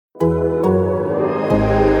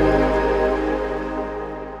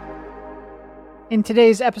In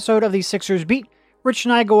today's episode of the Sixers Beat, Rich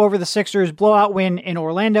and I go over the Sixers' blowout win in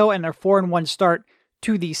Orlando and their 4-1 start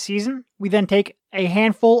to the season. We then take a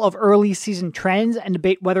handful of early season trends and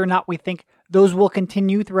debate whether or not we think those will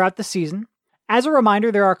continue throughout the season. As a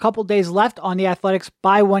reminder, there are a couple days left on the Athletics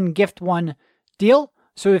buy one, gift one deal.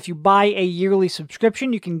 So if you buy a yearly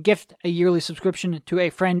subscription, you can gift a yearly subscription to a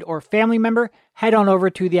friend or family member. Head on over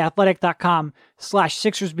to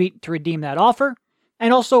theathletic.com/SixersBeat to redeem that offer.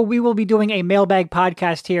 And also, we will be doing a mailbag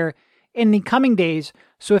podcast here in the coming days.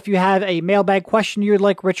 So if you have a mailbag question you would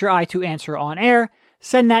like Rich or I to answer on air,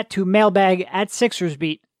 send that to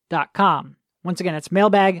mailbag@SixersBeat.com. Once again, it's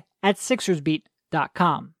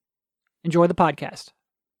mailbag@SixersBeat.com. Enjoy the podcast.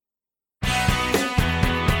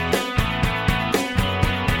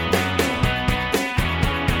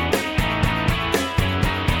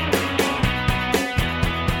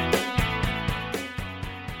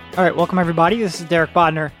 All right, welcome everybody. This is Derek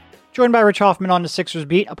Bodner, joined by Rich Hoffman on the Sixers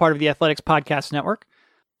Beat, a part of the Athletics Podcast Network.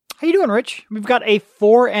 How you doing, Rich? We've got a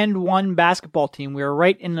 4-1 basketball team. We are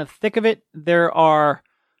right in the thick of it. There are,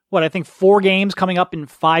 I think 4 games coming up in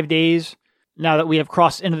 5 days now that we have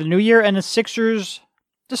crossed into the new year. And the Sixers,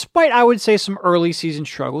 despite, I would say, some early season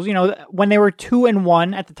struggles, when they were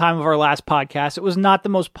 2-1 at the time of our last podcast, it was not the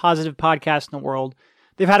most positive podcast in the world.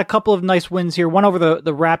 They've had a couple of nice wins here, one over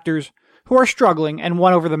the Raptors, who are struggling, and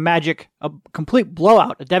one over the Magic, a complete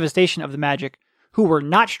blowout, a devastation of the Magic, who were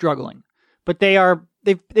not struggling. But they've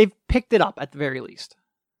picked it up at the very least.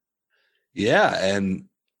 Yeah, and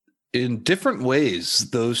in different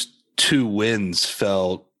ways, those 2 wins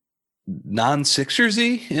felt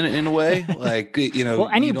non-Sixers-y in a way. Like, well,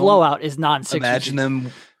 any blowout is non-Sixers. Imagine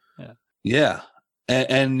them. Yeah.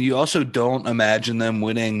 And you also don't imagine them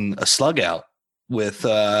winning a slug out with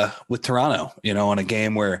Toronto, in a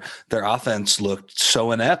game where their offense looked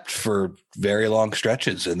so inept for very long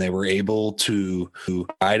stretches, and they were able to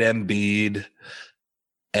ride Embiid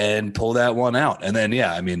and pull that one out. And then,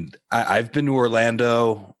 I've been to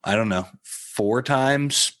Orlando, 4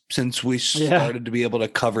 times since we started to be able to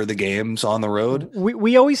cover the games on the road.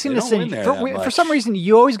 We always seem to send for some reason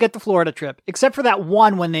you always get the Florida trip, except for that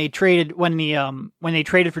one when they traded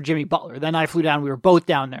for Jimmy Butler. Then I flew down. We were both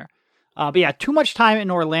down there. But yeah, too much time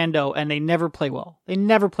in Orlando, and they never play well. They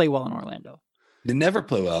never play well in Orlando. They never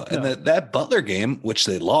play well. No. And that Butler game, which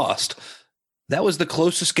they lost, that was the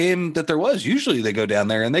closest game that there was. Usually they go down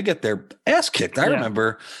there and they get their ass kicked. I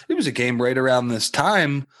remember it was a game right around this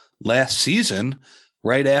time last season,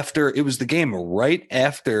 it was the game right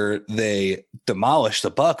after they demolished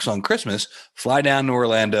the Bucks on Christmas, fly down to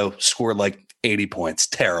Orlando, scored like 80 points.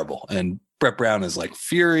 Terrible. And Brett Brown is like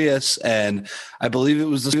furious, and I believe it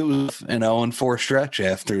was an 0-4 stretch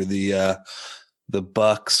after the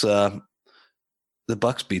Bucks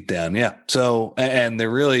beat down. Yeah. So, and there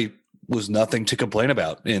really was nothing to complain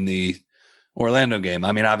about in the Orlando game.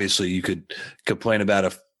 I mean, obviously you could complain about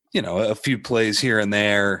a few plays here and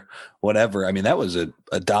there, whatever. I mean, that was a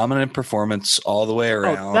dominant performance all the way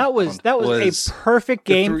around. Oh, that was a perfect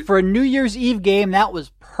game for a New Year's Eve game. That was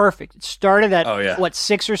perfect. It started at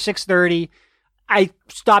 6 or 6:30. I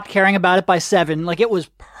stopped caring about it by 7. Like, it was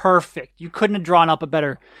perfect. You couldn't have drawn up a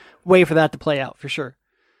better way for that to play out, for sure.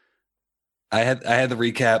 I had the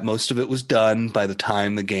recap. Most of it was done by the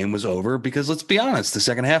time the game was over, because let's be honest, the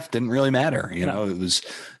second half didn't really matter. It was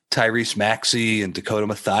Tyrese Maxey and Dakota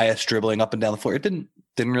Mathias dribbling up and down the floor. It didn't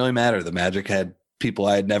really matter. The Magic had people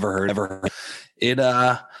I had never heard.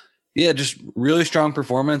 It just really strong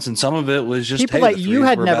performance, and some of it was just people that you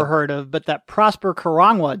had never heard of, but that Prosper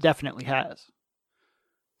Karangwa definitely has.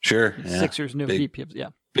 Sure, Sixers new VP.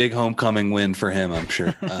 Big homecoming win for him, I'm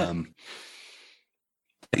sure.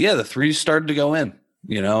 The threes started to go in,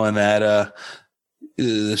 and that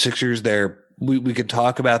the Sixers there. We could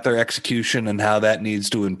talk about their execution and how that needs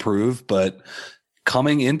to improve, but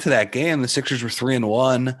coming into that game, the Sixers were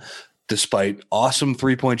 3-1, despite awesome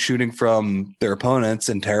 3-point shooting from their opponents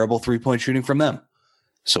and terrible 3-point shooting from them.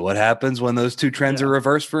 So what happens when those 2 trends are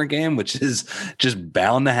reversed for a game, which is just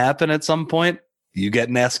bound to happen at some point? You get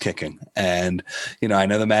an ass kicking. And, I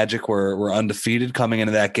know the Magic were undefeated coming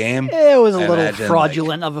into that game. It was a little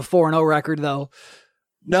fraudulent of a 4-0 record, though.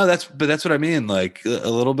 No, that's what I mean. Like,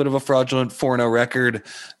 a little bit of a fraudulent 4-0 record.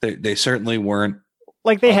 They certainly weren't.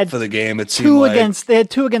 Like, they had for the game. It they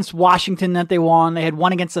had 2 against Washington that they won. They had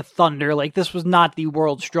 1 against the Thunder. Like, this was not the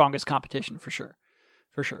world's strongest competition, for sure.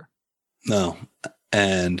 For sure. No.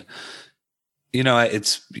 And,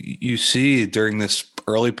 you see during this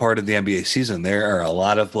early part of the NBA season, there are a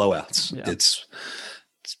lot of blowouts. Yeah.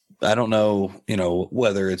 I don't know,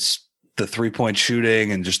 whether it's the 3-point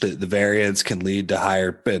shooting and just the variance can lead to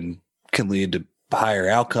higher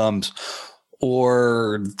outcomes,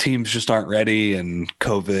 or teams just aren't ready and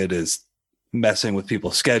COVID is messing with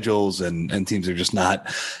people's schedules and teams are just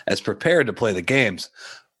not as prepared to play the games.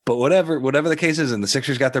 But whatever the case is, and the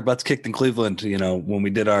Sixers got their butts kicked in Cleveland, when we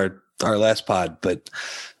did our last pod, but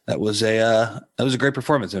that was a great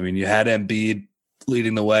performance. I mean, you had Embiid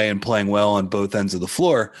leading the way and playing well on both ends of the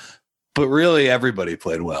floor, but really everybody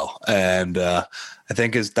played well. And I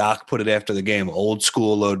think as Doc put it after the game, old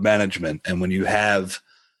school load management. And when you have,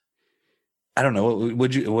 I don't know,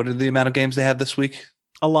 what are the amount of games they have this week?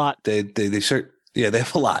 A lot. They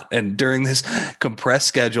have a lot. And during this compressed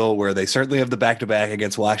schedule where they certainly have the back-to-back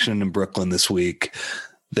against Washington and Brooklyn this week,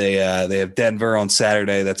 they have Denver on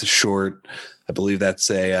Saturday. That's a short. I believe that's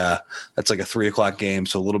like a 3:00 game.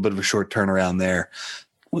 So a little bit of a short turnaround there.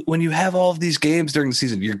 When you have all of these games during the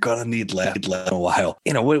season, you're going to need left in a while.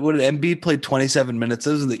 What did Embiid play 27 minutes?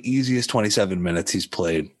 Those are the easiest 27 minutes he's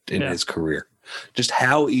played in his career. Just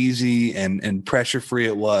how easy and pressure-free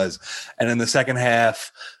it was. And in the second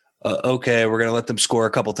half, okay, we're going to let them score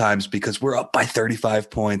a couple times because we're up by 35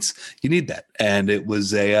 points. You need that. And it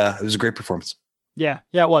was a great performance. Yeah,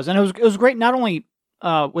 it was. And it was great not only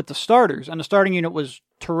with the starters, and the starting unit was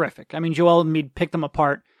terrific. I mean, Joel Embiid picked them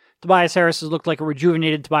apart. Tobias Harris has looked like a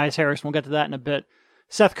rejuvenated Tobias Harris, and we'll get to that in a bit.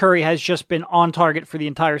 Seth Curry has just been on target for the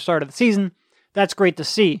entire start of the season. That's great to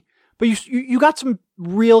see. But you got some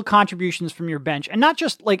real contributions from your bench, and not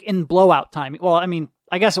just like in blowout time. Well, I mean,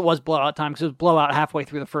 I guess it was blowout time because it was blowout halfway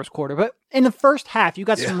through the first quarter. But in the first half, you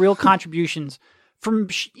got some real contributions from,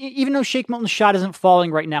 even though Shake Milton's shot isn't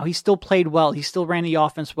falling right now, he still played well. He still ran the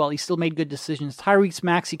offense well. He still made good decisions. Tyrese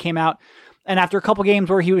Maxey came out, and after a couple games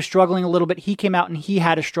where he was struggling a little bit, he came out and he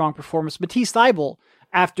had a strong performance. Matisse Thybulle,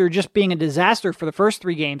 after just being a disaster for the first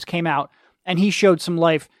 3 games, came out and he showed some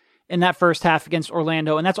life in that first half against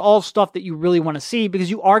Orlando. And that's all stuff that you really want to see because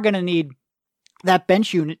you are going to need that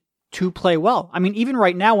bench unit to play well. I mean, even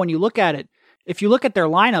right now, when you look at it, if you look at their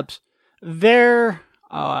lineups,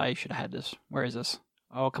 I should have had this. Where is this?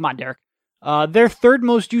 Oh, come on, Derek. Their third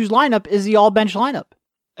most used lineup is the all-bench lineup.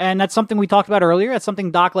 And that's something we talked about earlier. That's something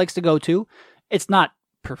Doc likes to go to. It's not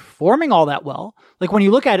performing all that well. Like when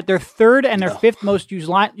you look at it, their third and their fifth most used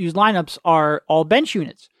lineups are all bench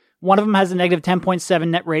units. One of them has a negative 10.7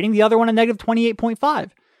 net rating. The other one a negative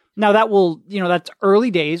 28.5. Now that will, that's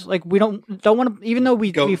early days. Like we don't want to, even though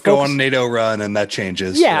we go on NATO run and that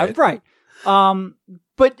changes. Yeah, right.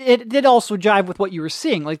 But it did also jive with what you were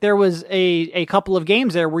seeing. Like there was a couple of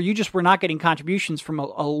games there where you just were not getting contributions from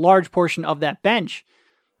a large portion of that bench.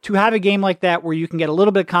 To have a game like that where you can get a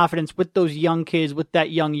little bit of confidence with those young kids, with that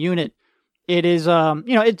young unit, it is,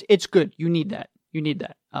 it's good. You need that.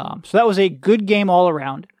 So that was a good game all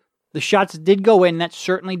around. The shots did go in. That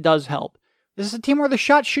certainly does help. This is a team where the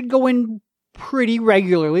shots should go in pretty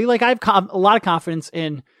regularly. Like I have a lot of confidence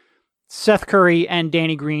in Seth Curry and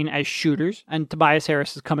Danny Green as shooters, and Tobias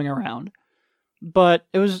Harris is coming around. But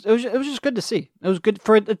it was just good to see. It was good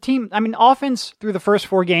for the team. I mean, offense through the first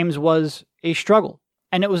 4 games was a struggle,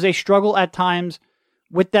 and it was a struggle at times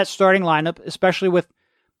with that starting lineup, especially with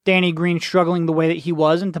Danny Green struggling the way that he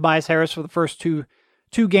was, and Tobias Harris for the first two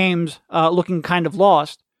games looking kind of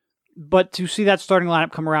lost. But to see that starting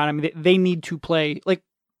lineup come around, I mean, they need to play like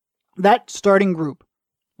that starting group,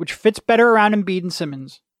 which fits better around Embiid and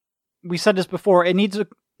Simmons. We said this before. It needs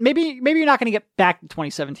maybe you're not going to get back to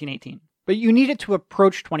 2017-18, but you need it to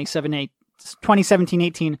approach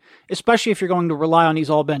 2017-18, especially if you're going to rely on these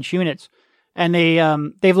all bench units. And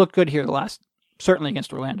they've looked good here certainly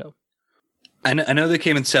against Orlando. I know they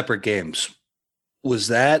came in separate games. Was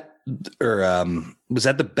that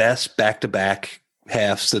the best back-to-back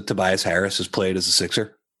halves that Tobias Harris has played as a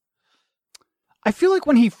Sixer? I feel like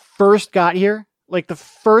when he first got here, like the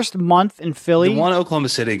first month in Philly, the one Oklahoma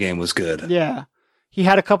City game was good. Yeah, he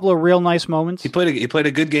had a couple of real nice moments. He played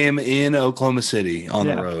a good game in Oklahoma City on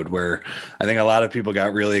the road, where I think a lot of people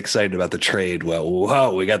got really excited about the trade. Well,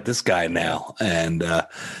 whoa, we got this guy now, and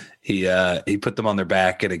he put them on their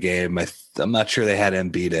back in a game. I'm not sure they had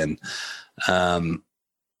Embiid in.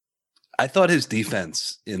 I thought his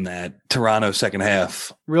defense in that Toronto second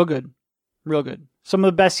half, real good. Some of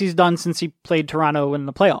the best he's done since he played Toronto in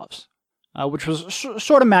the playoffs, which was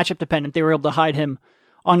sort of matchup dependent. They were able to hide him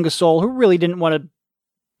on Gasol, who really didn't want to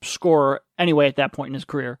score anyway at that point in his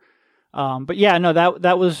career. But yeah, no,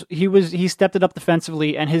 he stepped it up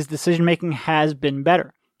defensively, and his decision making has been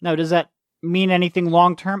better. Now, does that mean anything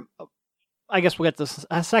long term? I guess we'll get to this in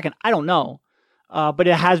a second. I don't know, but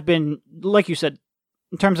it has been, like you said,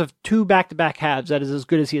 in terms of 2 back-to-back halves, that is as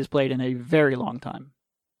good as he has played in a very long time.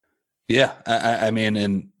 Yeah, I mean,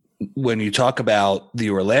 and when you talk about the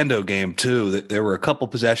Orlando game too, there were a couple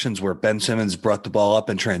possessions where Ben Simmons brought the ball up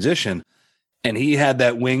in transition, and he had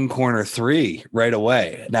that wing corner three right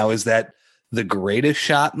away. Now, is that the greatest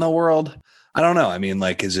shot in the world? I don't know. I mean,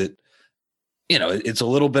 like, is it, it's a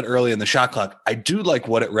little bit early in the shot clock. I do like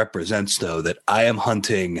what it represents, though, that I am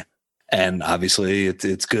hunting, and obviously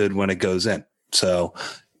it's good when it goes in. So,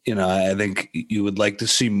 I think you would like to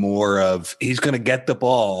see more of, he's going to get the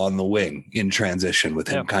ball on the wing in transition with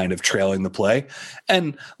him kind of trailing the play.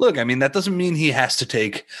 And look, I mean, that doesn't mean he has to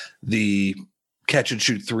take the catch and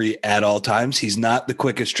shoot three at all times. He's not the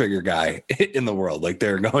quickest trigger guy in the world. Like,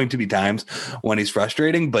 there are going to be times when he's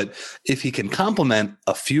frustrating, but if he can complement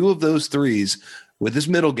a few of those threes with his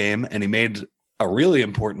middle game, and he made a really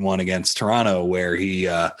important one against Toronto where he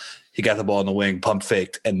got the ball in the wing, pump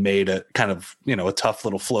faked, and made a kind of, a tough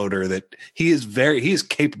little floater that he is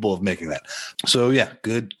capable of making that. So yeah,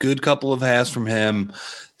 good couple of halves from him.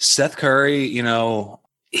 Seth Curry,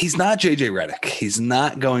 he's not JJ Redick. He's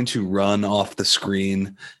not going to run off the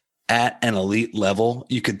screen at an elite level.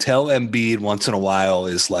 You could tell Embiid once in a while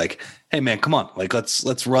is like, hey man, come on. Like,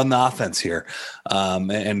 let's run the offense here.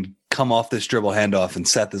 And come off this dribble handoff. And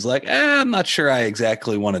Seth is like, I'm not sure I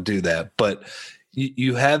exactly want to do that. But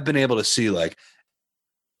you have been able to see, like,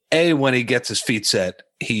 when he gets his feet set,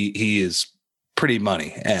 he is pretty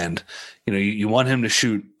money. And, you want him to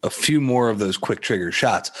shoot a few more of those quick trigger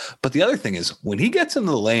shots. But the other thing is, when he gets into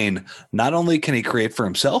the lane, not only can he create for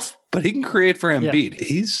himself, but he can create for Embiid.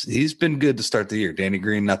 Yeah. He's been good to start the year. Danny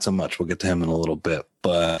Green, not so much. We'll get to him in a little bit.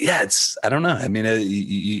 But yeah, I don't know. I mean,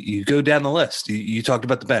 you go down the list. You talked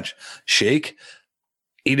about the bench. Shake,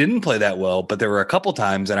 he didn't play that well, but there were a couple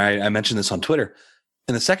times, and I mentioned this on Twitter,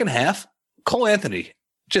 in the second half, Cole Anthony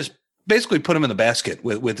just basically put him in the basket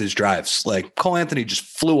with his drives. Like, Cole Anthony just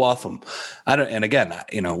flew off him. And again,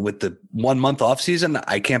 with the 1 month off season,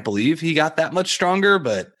 I can't believe he got that much stronger,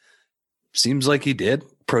 but seems like he did.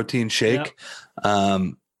 Protein shake.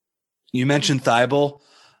 Yep. You mentioned Thibault.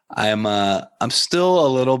 I'm still a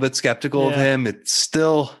little bit skeptical of him. It's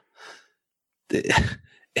still,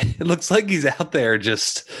 it looks like he's out there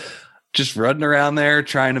just running around there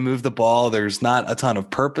trying to move the ball. There's not a ton of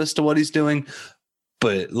purpose to what he's doing.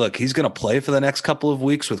 But look, he's going to play for the next couple of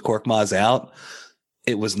weeks with Korkmaz out.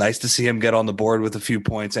 It was nice to see him get on the board with a few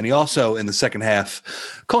points. And he also, in the second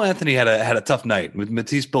half, Cole Anthony had a tough night.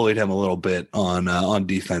 Matisse bullied him a little bit on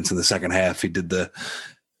defense in the second half. He did the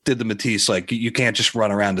Matisse, like, you can't just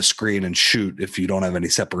run around the screen and shoot if you don't have any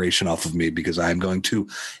separation off of me, because I'm going to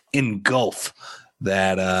engulf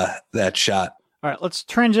that shot. All right, let's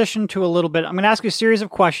transition to a little bit. I'm going to ask you a series of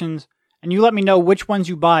questions, and you let me know which ones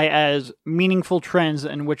you buy as meaningful trends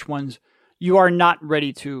and which ones you are not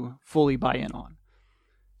ready to fully buy in on.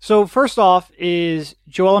 So first off is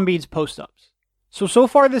Joel Embiid's post-ups. So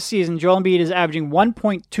far this season, Joel Embiid is averaging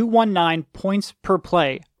 1.219 points per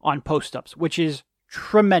play on post-ups, which is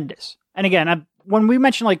tremendous. And again, when we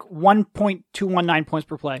mention like 1.219 points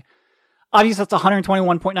per play, obviously that's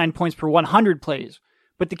 121.9 points per 100 plays.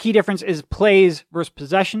 But the key difference is plays versus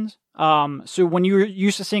possessions. So when you're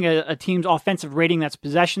used to seeing a team's offensive rating that's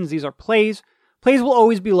possessions, these are plays. Plays will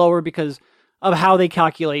always be lower because of how they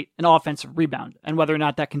calculate an offensive rebound and whether or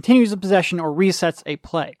not that continues a possession or resets a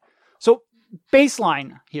play. So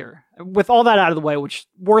baseline here, with all that out of the way, which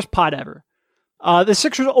worst pod ever, the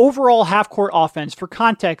Sixers' overall half-court offense, for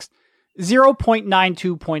context,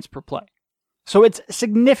 0.92 points per play. So it's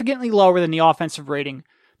significantly lower than the offensive rating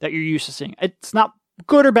that you're used to seeing. It's not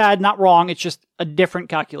good or bad, not wrong. It's just a different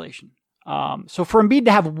calculation. So for Embiid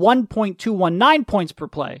to have 1.219 points per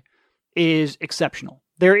play is exceptional.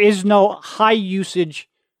 There is no high usage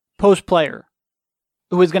post player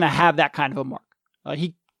who is going to have that kind of a mark.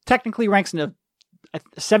 He technically ranks in a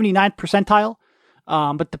 79th percentile,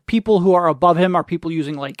 but the people who are above him are people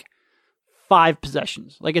using like 5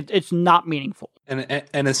 possessions. Like it's not meaningful. And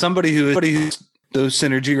as somebody who's those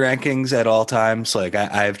synergy rankings at all times, like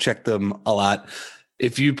I've checked them a lot.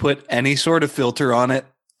 If you put any sort of filter on it,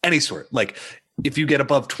 any sort, like if you get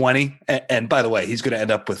above 20, and by the way, he's going to end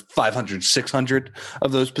up with 500, 600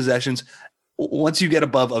 of those possessions. Once you get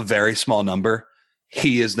above a very small number,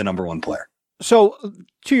 he is the number one player. So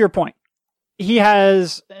to your point, he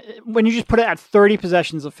has, when you just put it at 30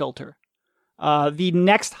 possessions of filter, the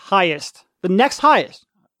next highest, again,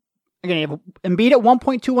 you have Embiid at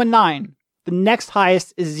 1.219, the next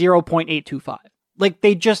highest is 0.825. Like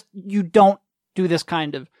you don't do this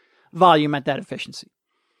kind of volume at that efficiency.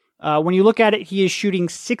 When you look at it, he is shooting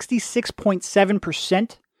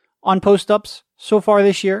 66.7% on post-ups so far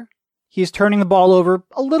this year. He is turning the ball over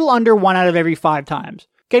a little under 1 out of every 5 times,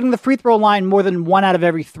 getting the free throw line more than 1 out of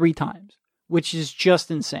every 3 times, which is just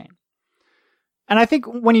insane. And I think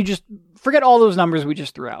when you just forget all those numbers we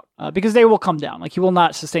just threw out, because they will come down. Like, he will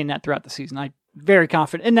not sustain that throughout the season. I'm very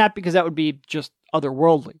confident in that because that would be just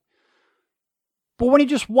otherworldly. But when you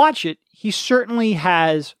just watch it, he certainly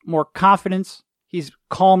has more confidence. He's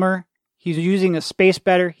calmer. He's using the space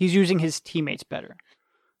better. He's using his teammates better.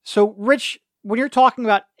 So, Rich, when you're talking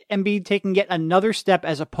about Embiid taking yet another step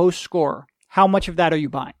as a post scorer, how much of that are you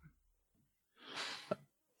buying?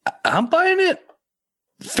 I'm buying it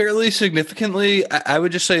fairly significantly. I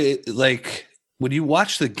would just say, like, when you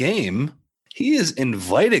watch the game, he is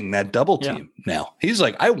inviting that double team now. He's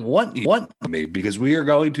like, I want me because we are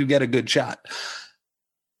going to get a good shot.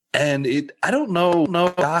 And I don't know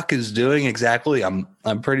what Doc is doing exactly. I'm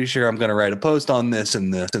pretty sure I'm going to write a post on this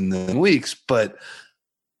in the weeks, but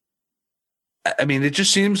I mean, it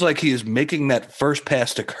just seems like he is making that first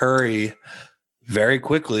pass to Curry very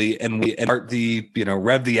quickly, and we start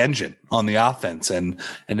rev the engine on the offense, and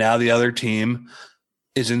now the other team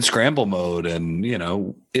is in scramble mode, and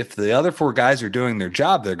if the other four guys are doing their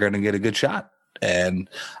job, they're going to get a good shot. And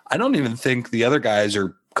I don't even think the other guys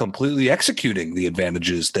are completely executing the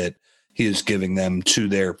advantages that he is giving them to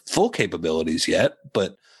their full capabilities yet.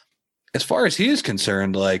 But as far as he is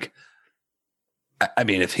concerned, like, I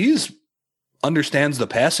mean, if he's understands the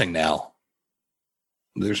passing now,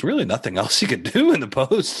 there's really nothing else he could do in the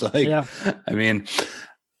post. Like, I mean,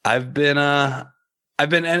 I've been, and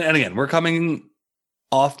again, we're coming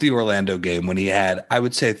off the Orlando game when he had, I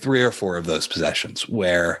would say, 3 or 4 of those possessions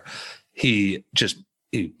where he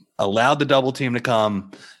allowed the double team to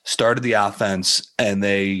come, started the offense, and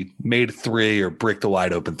they made 3 or bricked the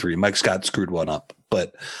wide open 3. Mike Scott screwed one up,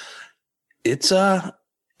 but it's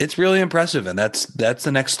really impressive. And that's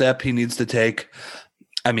the next step he needs to take.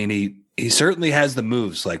 I mean, he certainly has the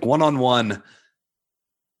moves, like one-on-one.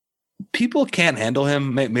 People can't handle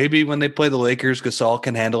him. Maybe when they play the Lakers, Gasol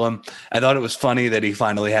can handle him. I thought it was funny that he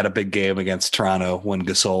finally had a big game against Toronto when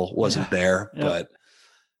Gasol wasn't there, but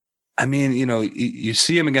I mean, you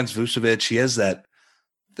see him against Vucevic. He has that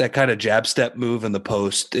kind of jab step move in the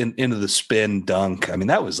post into the spin dunk. I mean,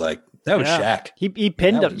 that was Shaq. He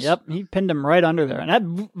pinned him. Yep. He pinned him right under there. And that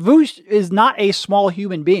Vuce is not a small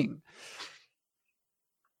human being.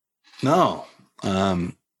 No.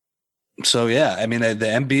 So yeah, I mean, the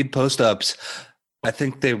Embiid post ups, I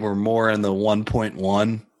think they were more in the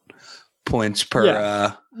 1.1 points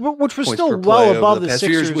per, which was still well above the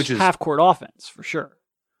Sixers' half court offense for sure.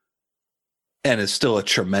 And is still a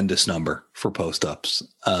tremendous number for post-ups,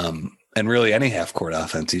 and really any half-court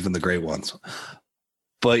offense, even the great ones.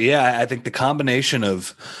 But yeah, I think the combination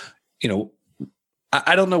of,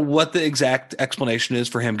 I don't know what the exact explanation is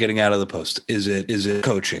for him getting out of the post. Is it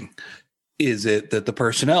coaching? Is it that the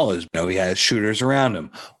personnel is, he has shooters around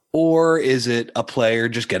him? Or is it a player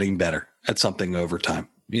just getting better at something over time?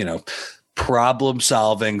 Problem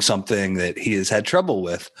solving, something that he has had trouble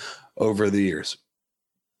with over the years.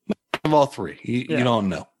 Of all 3, you don't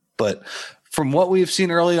know, but from what we've seen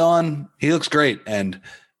early on, he looks great. And,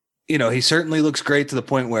 he certainly looks great to the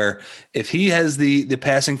point where if he has the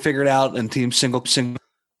passing figured out and team single,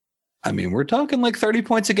 I mean, we're talking like 30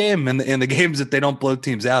 points a game in the games that they don't blow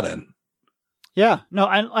teams out in. Yeah, no.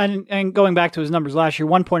 And going back to his numbers last year,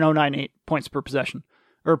 1.098 points per possession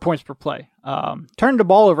or points per play. Turned the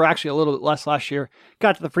ball over actually a little bit less last year,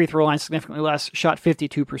 got to the free throw line significantly less, shot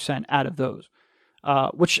 52% out of those.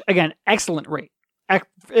 Which, again, excellent rate,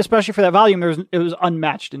 especially for that volume. It was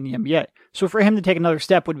unmatched in the NBA. So for him to take another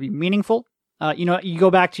step would be meaningful. You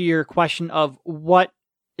go back to your question of what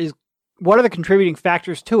are the contributing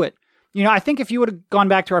factors to it. I think if you would have gone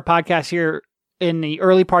back to our podcast here in the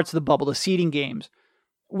early parts of the bubble, the seeding games,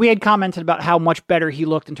 we had commented about how much better he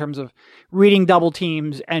looked in terms of reading double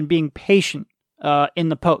teams and being patient in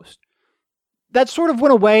the post. That sort of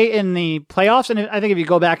went away in the playoffs, and I think if you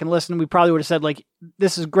go back and listen, we probably would have said, like,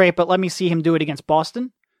 this is great, but let me see him do it against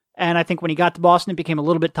Boston. And I think when he got to Boston, it became a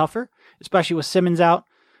little bit tougher, especially with Simmons out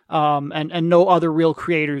and no other real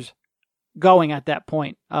creators going at that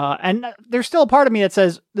point. And there's still a part of me that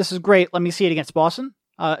says, this is great, let me see it against Boston,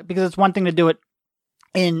 because it's one thing to do it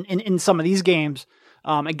in some of these games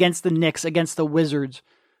against the Knicks, against the Wizards,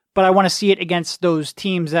 but I want to see it against those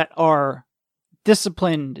teams that are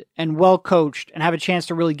disciplined and well coached and have a chance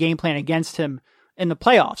to really game plan against him in the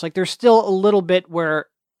playoffs. Like, there's still a little bit where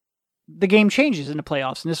the game changes in the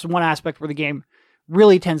playoffs, and this is one aspect where the game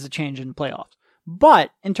really tends to change in the playoffs. But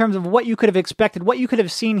in terms of what you could have expected, what you could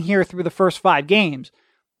have seen here through the first 5 games,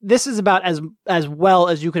 this is about as well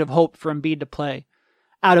as you could have hoped for Embiid to play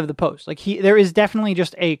out of the post. Like, there is definitely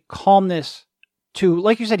just a calmness to,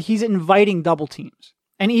 like you said, he's inviting double teams.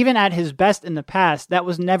 And even at his best in the past, that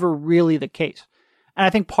was never really the case. And I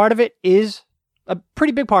think part of it is a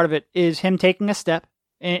pretty big part of it is him taking a step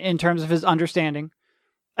in terms of his understanding.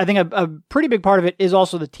 I think a pretty big part of it is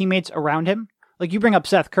also the teammates around him. Like you bring up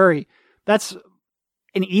Seth Curry, that's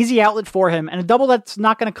an easy outlet for him, and a double that's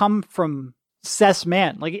not going to come from Seth's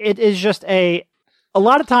man. Like it is just a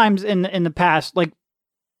lot of times in the past, like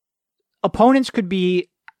opponents could be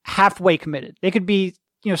halfway committed. They could be,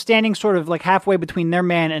 standing sort of like halfway between their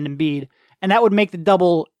man and Embiid, and that would make the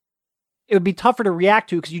double, it would be tougher to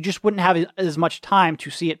react to because you just wouldn't have as much time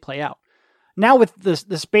to see it play out. Now with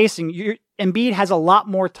the spacing, Embiid has a lot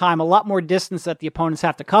more time, a lot more distance that the opponents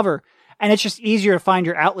have to cover, and it's just easier to find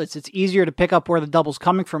your outlets. It's easier to pick up where the double's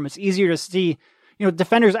coming from. It's easier to see,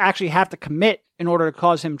 defenders actually have to commit in order to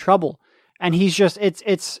cause him trouble. And he's just,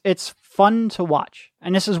 it's fun to watch.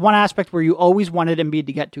 And this is one aspect where you always wanted Embiid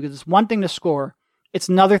to get to, because it's one thing to score, it's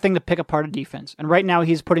another thing to pick apart a defense. And right now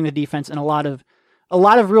he's putting the defense in a lot of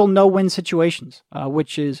real no-win situations,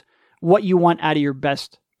 which is what you want out of your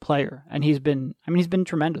best player. And he's been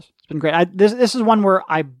tremendous. It's been great. This is one where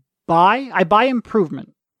I buy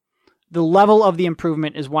improvement. The level of the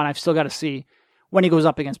improvement is one I've still got to see when he goes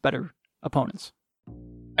up against better opponents.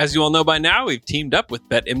 As you all know by now, we've teamed up with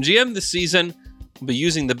BetMGM this season. We'll be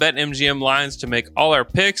using the BetMGM lines to make all our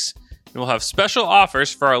picks, and we'll have special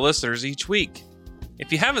offers for our listeners each week.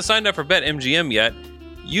 If you haven't signed up for BetMGM yet,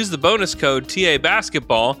 use the bonus code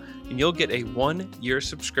TABasketball, and you'll get a 1-year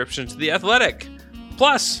subscription to The Athletic.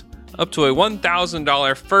 Plus, up to a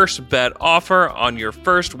 $1,000 first bet offer on your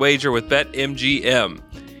first wager with BetMGM.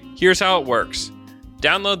 Here's how it works.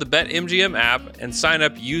 Download the BetMGM app and sign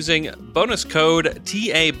up using bonus code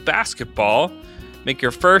TABasketball. Make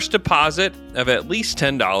your first deposit of at least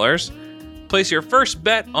 $10. Place your first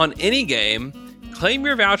bet on any game. Claim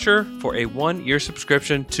your voucher for a 1-year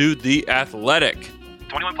subscription to The Athletic.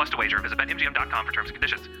 21 plus to wager. Visit BetMGM.com for terms and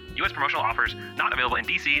conditions. U.S. promotional offers not available in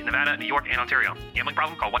D.C., Nevada, New York, and Ontario. Gambling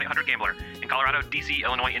problem? Call 1-800-GAMBLER. In Colorado, D.C.,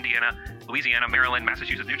 Illinois, Indiana, Louisiana, Maryland,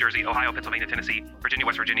 Massachusetts, New Jersey, Ohio, Pennsylvania, Tennessee, Virginia,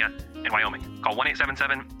 West Virginia, and Wyoming. Call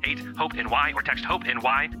 1-877-8-HOPE-NY or text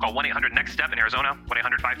HOPE-NY. Call 1-800-NEXT-STEP in Arizona,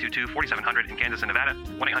 1-800-522-4700 in Kansas and Nevada,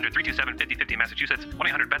 1-800-327-5050 in Massachusetts,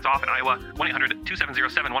 1-800-BETS-OFF in Iowa,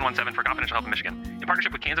 1-800-270-7117 for confidential help in Michigan. In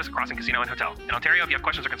partnership with Kansas Crossing Casino and Hotel. In Ontario, if you have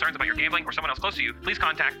questions or concerns about your gambling or someone else close to you, please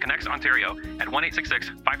contact Connects Ontario at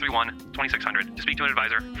 1-866-531-2600 to speak to an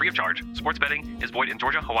advisor free of charge. Sports betting is void in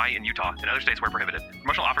Georgia, Hawaii, and Utah, and other states where prohibited.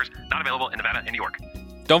 Promotional offers not available in Nevada and New York.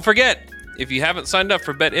 Don't forget, if you haven't signed up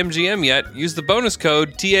for BetMGM yet, use the bonus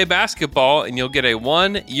code TABasketball and you'll get a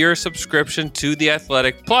 1-year subscription to The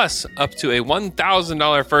Athletic, plus up to a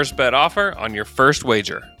 $1,000 first bet offer on your first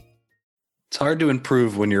wager. It's hard to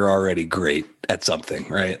improve when you're already great at something,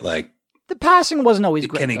 right? Like the passing wasn't always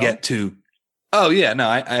great. Can he get to? Oh yeah, no,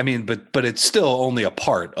 I mean, but it's still only a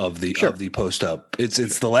part of the post up.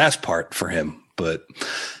 It's the last part for him, but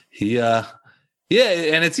he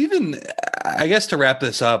and it's even, I guess, to wrap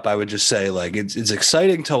this up, I would just say like it's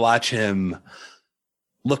exciting to watch him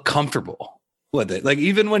look comfortable with it. Like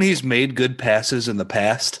even when he's made good passes in the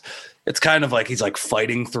past, it's kind of like he's like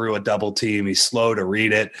fighting through a double team. He's slow to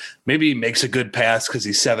read it. Maybe he makes a good pass because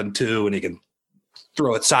he's 7'2" and he can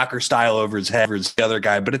throw it soccer style over his head versus the other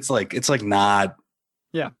guy. But it's like not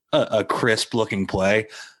a crisp looking play.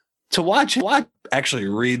 To watch actually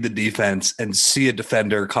read the defense and see a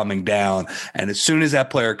defender coming down, and as soon as that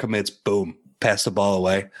player commits, boom, pass the ball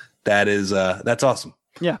away. That's awesome.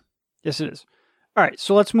 Yeah, yes it is. All right,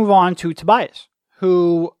 so let's move on to Tobias,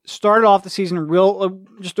 who started off the season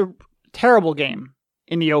just a terrible game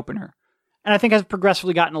in the opener, and I think has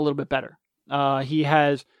progressively gotten a little bit better. He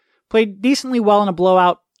has played decently well in a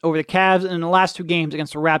blowout over the Cavs, and in the last 2 games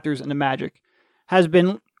against the Raptors and the Magic has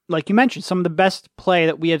been, like you mentioned, some of the best play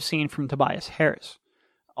that we have seen from Tobias Harris.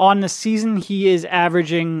 On the season, he is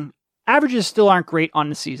averages still aren't great on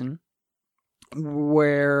the season.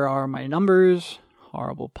 Where are my numbers?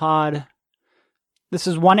 Horrible pod. This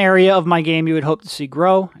is one area of my game you would hope to see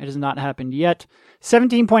grow. It has not happened yet.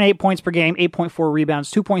 17.8 points per game, 8.4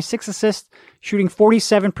 rebounds, 2.6 assists, shooting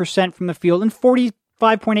 47% from the field and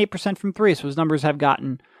 45.8% from 3. So his numbers have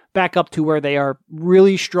gotten back up to where they are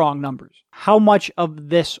really strong numbers. How much of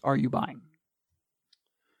this are you buying?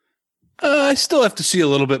 I still have to see a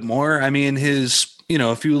little bit more. I mean,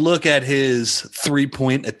 if you look at his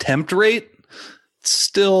 3-point attempt rate, it's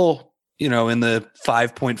still, in the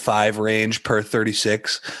 5.5 range per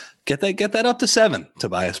 36. Get that up to 7,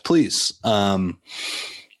 Tobias, please.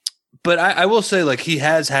 But I will say, like, he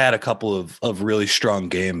has had a couple of really strong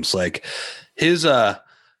games. Like his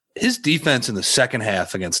defense in the second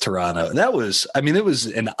half against Toronto, it was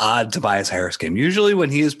an odd Tobias Harris game. Usually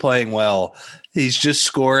when he is playing well, he's just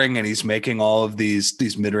scoring and he's making all of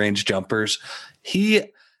these mid-range jumpers. he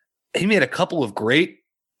made a couple of great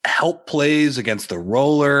help plays against the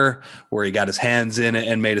roller where he got his hands in it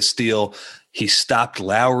and made a steal. He stopped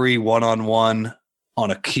Lowry one-on-one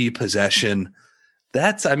on a key possession.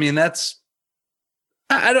 I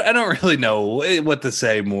don't really know what to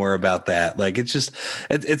say more about that. Like,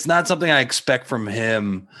 it's not something I expect from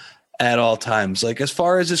him at all times. Like, as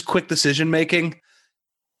far as his quick decision making,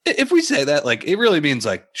 if we say that, like, it really means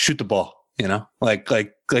like shoot the ball, like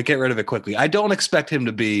get rid of it quickly. I don't expect him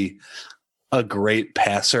to be a great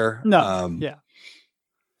passer. No.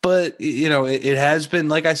 But it has been,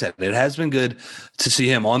 like I said, it has been good to see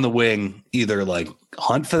him on the wing, either like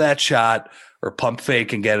hunt for that shot or pump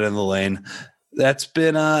fake and get it in the lane. That's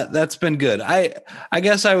been good. I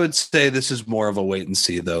guess I would say this is more of a wait and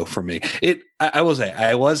see though for me. I will say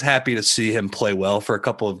I was happy to see him play well for a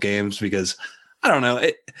couple of games because I don't know,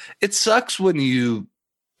 it sucks when you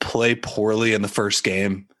play poorly in the first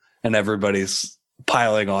game and everybody's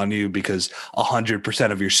piling on you because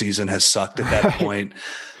 100% of your season has sucked at that point.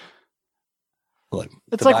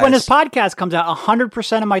 It's like when this podcast comes out,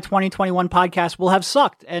 100% of my 2021 podcast will have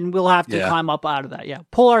sucked, and we'll have to climb up out of that. Yeah,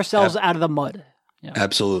 pull ourselves out of the mud. Yeah.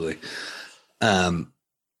 Absolutely. But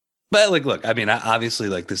look, I mean, obviously,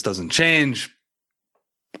 this doesn't change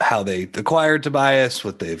how they acquired Tobias,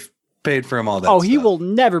 what they've paid for him, all that. Oh, he will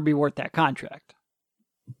never be worth that contract.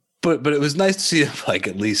 But it was nice to see him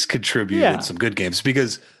at least contribute in some good games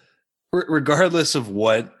because regardless of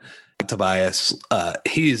what Tobias,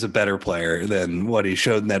 he's a better player than what he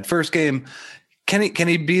showed in that first game. Can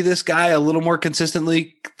he be this guy a little more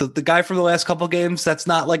consistently? The guy from the last couple of games, that's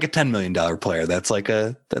not like a $10 million player. That's like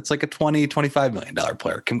a $20, $25 million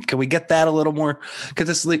player. Can we get that a little more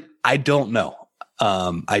consistently? I don't know.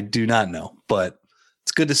 I do not know, but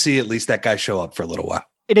it's good to see at least that guy show up for a little while.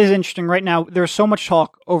 It is interesting right now. There's so much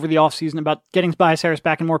talk over the offseason about getting Tobias Harris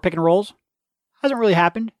back in more pick and rolls. Hasn't really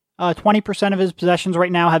happened. 20% of his possessions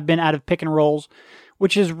right now have been out of pick and rolls,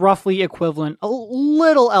 which is roughly equivalent, a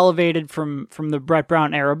little elevated from the Brett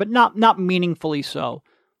Brown era, but not meaningfully so.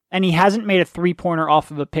 And he hasn't made a three-pointer off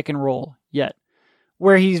of a pick and roll yet.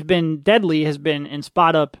 Where he's been deadly has been in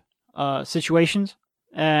spot-up situations,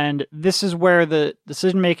 and this is where the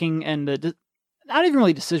decision-making and not even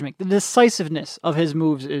really decision-making, the decisiveness of his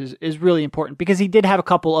moves is really important, because he did have a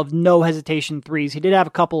couple of no-hesitation threes. He did have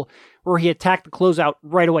a couple where he attacked the closeout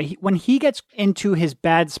right away. When he gets into his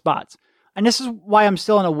bad spots, and this is why I'm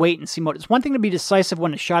still in a wait-and-see mode. It's one thing to be decisive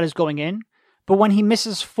when a shot is going in, but when he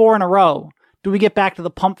misses 4 in a row, do we get back to the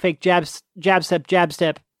pump fake, jab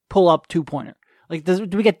step, pull-up, two-pointer?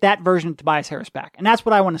 Do we get that version of Tobias Harris back? And that's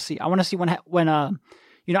what I want to see. I want to see when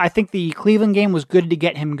I think the Cleveland game was good to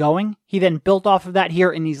get him going. He then built off of that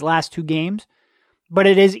here in these last 2 games. But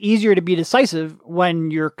it is easier to be decisive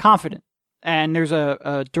when you're confident. And there's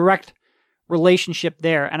a direct relationship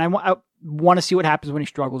there. And I want to see what happens when he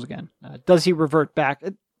struggles again. Does he revert back?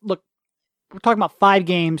 Look, we're talking about 5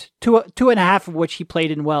 games, 2.5 of which he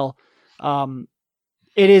played in well.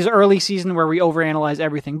 It is early season where we overanalyze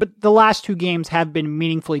everything. But the last 2 games have been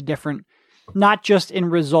meaningfully different. Not just in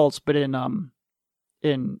results, but in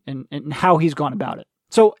how he's gone about it.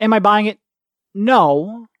 So am I buying it?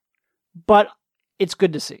 No, but it's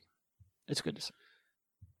good to see. It's good to see.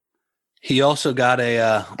 He also got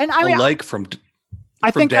a like from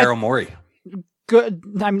Daryl Morey. Good.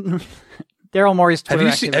 Daryl Morey's Twitter.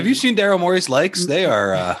 Have you seen Daryl Morey's likes? They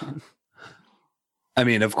are.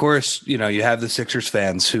 Of course, you have the Sixers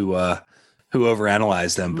fans who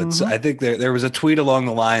overanalyze them, but I think there was a tweet along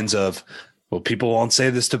the lines of, well, people won't say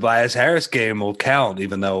this Tobias Harris game will count,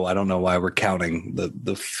 even though I don't know why we're counting the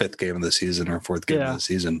 5th game of the season or 4th game of the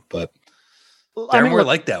season. But Darren Moore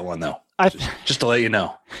liked that one, though. Just to let you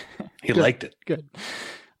know, he liked it. Good.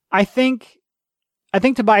 I think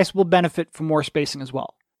Tobias will benefit from more spacing as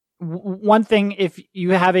well. One thing, if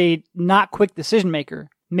you have a not quick decision maker,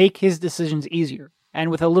 make his decisions easier.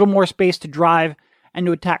 And with a little more space to drive and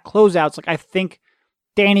to attack closeouts, I think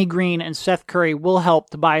Danny Green and Seth Curry will help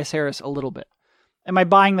Tobias Harris a little bit. Am I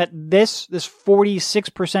buying that this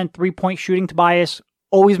 46% three-point shooting Tobias,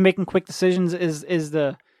 always making quick decisions, is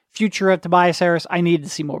the future of Tobias Harris? I need to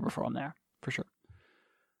see more from there, for sure.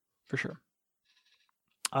 For sure.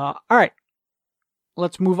 All right.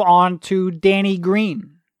 Let's move on to Danny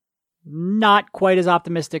Green. Not quite as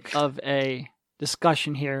optimistic of a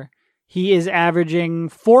discussion here. He is averaging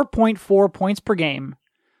 4.4 points per game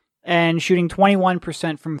and shooting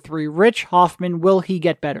 21% from 3. Rich Hoffman, will he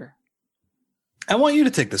get better? I want you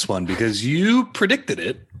to take this one because you predicted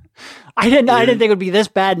it. I didn't think it would be this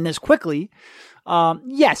bad and this quickly.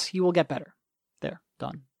 Yes, he will get better. There,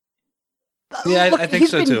 done. Yeah, look, I think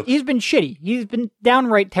so too. He's been shitty. He's been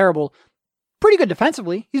downright terrible. pretty good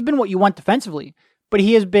defensively. He's been what you want defensively, but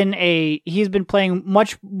he's been playing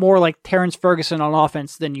much more like Terrence Ferguson on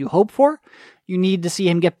offense than you hope for. You need to see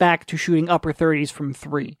him get back to shooting upper 30s from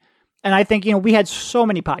three. And I think, we had so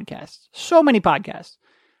many podcasts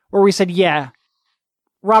where we said, yeah,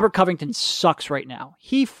 Robert Covington sucks right now.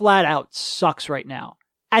 He flat out sucks right now.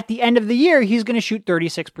 At the end of the year, he's going to shoot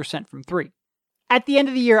 36% from three. At the end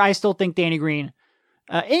of the year, I still think Danny Green,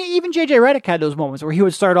 even JJ Redick had those moments where he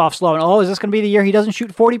would start off slow and, is this going to be the year he doesn't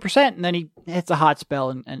shoot 40%? And then he hits a hot spell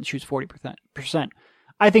and shoots 40%.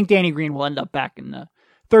 I think Danny Green will end up back in the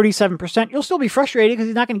 37%. You'll still be frustrated because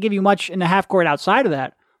he's not going to give you much in the half court outside of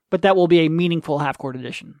that, but that will be a meaningful half court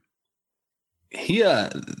addition.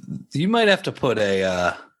 You might have to put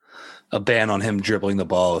a ban on him dribbling the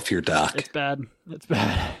ball if you're Doc. It's bad.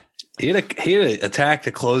 He had an attack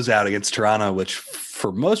to close out against Toronto, which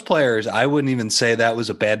for most players, I wouldn't even say that was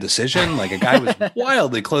a bad decision. Like, a guy was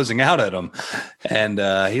wildly closing out at him, and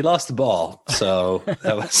he lost the ball. So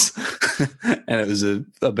that was, and it was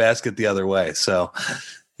a basket the other way. So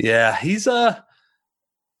yeah, he's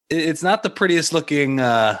it's not the prettiest looking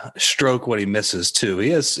stroke when he misses too. He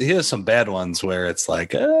has some bad ones where it's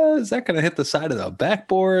like, is that going to hit the side of the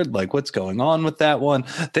backboard? Like, what's going on with that one?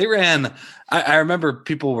 They ran. I remember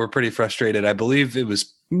people were pretty frustrated. I believe it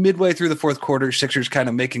was midway through the fourth quarter, Sixers kind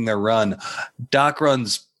of making their run. Doc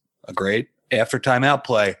runs a great after timeout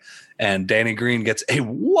play, and Danny Green gets a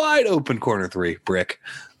wide open corner three brick.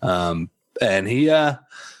 And he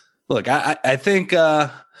look, I think.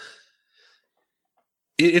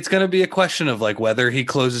 It's going to be a question of like whether he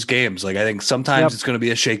closes games. Like, I think sometimes it's going to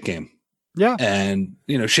be a Shake game. Yeah. And,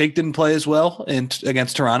 Shake didn't play as well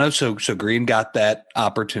against Toronto. So Green got that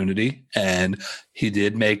opportunity, and he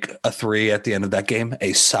did make a three at the end of that game,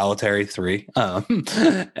 a solitary three.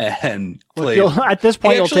 And played. At this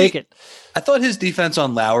point, you'll take it. I thought his defense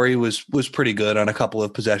on Lowry was pretty good on a couple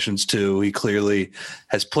of possessions too. He clearly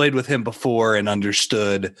has played with him before and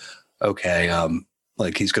understood, okay,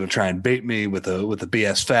 like, he's going to try and bait me with a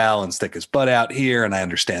BS foul and stick his butt out here, and I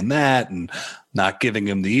understand that, and not giving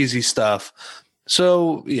him the easy stuff.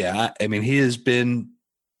 So, yeah, I mean, he has been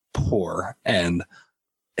poor, and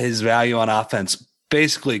his value on offense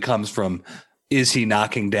basically comes from, is he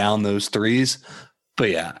knocking down those threes? But,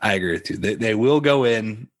 yeah, I agree with you. They will go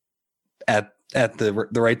in at the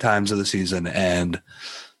right times of the season, and,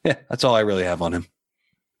 yeah, that's all I really have on him.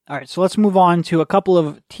 All right, so let's move on to a couple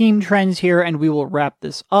of team trends here, and we will wrap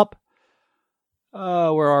this up. Where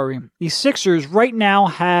are we? The Sixers right now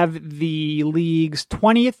have the league's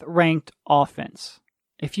 20th ranked offense.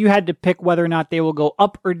 If you had to pick whether or not they will go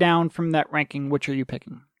up or down from that ranking, which are you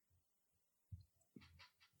picking?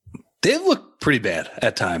 They've looked pretty bad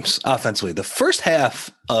at times offensively. The first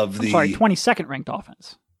half of 22nd ranked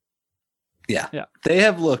offense. Yeah. They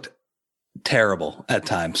have looked terrible at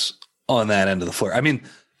times on that end of the floor. I mean,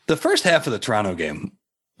 the first half of the Toronto game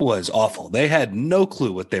was awful. They had no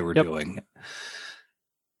clue what they were doing.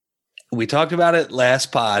 We talked about it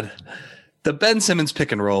last pod. The Ben Simmons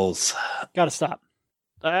pick and rolls. Got to stop.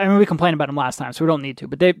 I mean, we complained about them last time, so we don't need to.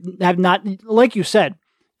 But they have not, like you said,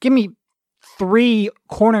 give me 3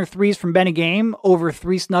 corner threes from Ben a game over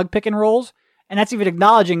 3 snug pick and rolls. And that's even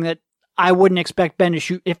acknowledging that I wouldn't expect Ben to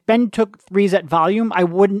shoot. If Ben took threes at volume,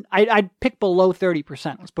 I'd pick below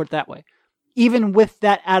 30%. Let's put it that way. Even with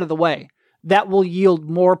that out of the way, that will yield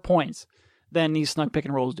more points than these snug pick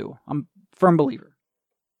and rolls do. I'm a firm believer.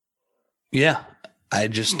 Yeah, I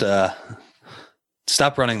just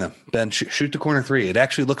stop running them. Ben, shoot the corner three. It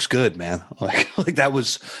actually looks good, man. Like that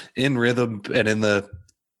was in rhythm and in the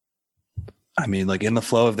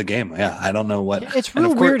flow of the game. Yeah, I don't know what. It's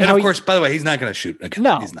real weird. And of course, by the way, he's not going to shoot again.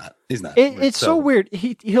 No, he's not. It's so weird.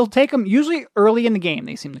 He'll take them usually early in the game.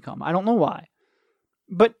 They seem to come. I don't know why.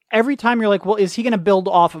 But every time you're like, well, is he going to build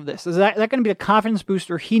off of this? Is that going to be the confidence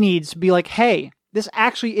booster he needs to be like, hey, this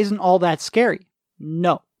actually isn't all that scary?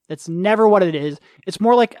 No, that's never what it is. It's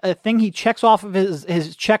more like a thing he checks off of his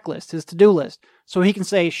checklist, his to-do list, so he can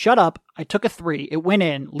say, shut up, I took a 3, it went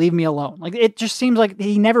in, leave me alone. Like, it just seems like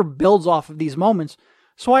he never builds off of these moments,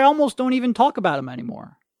 so I almost don't even talk about him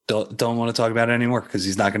anymore. Don't want to talk about it anymore because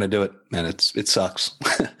he's not going to do it, and it sucks.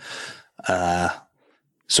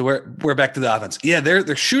 So we're back to the offense. Yeah,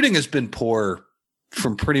 their shooting has been poor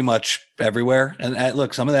from pretty much everywhere. And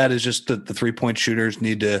look, some of that is just the 3-point shooters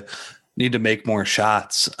need to make more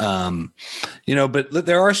shots. But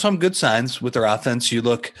there are some good signs with their offense. You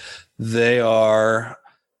look, they're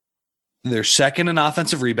second in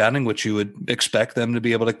offensive rebounding, which you would expect them to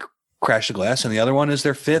be able to crash the glass. And the other one is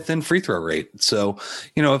their 5th in free throw rate. So,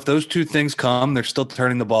 if those two things come, they're still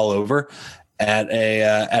turning the ball over at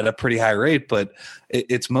a pretty high rate, but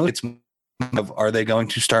it's are they going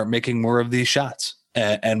to start making more of these shots?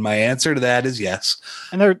 And my answer to that is yes.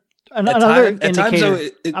 And they're another indicator.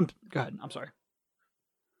 Go ahead. I'm sorry.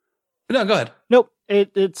 No, go ahead. Nope.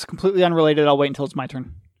 It's completely unrelated. I'll wait until it's my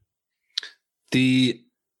turn. The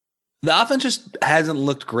offense just hasn't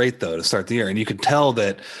looked great, though, to start the year. And you can tell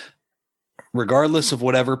that regardless of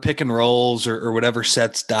whatever pick and rolls or whatever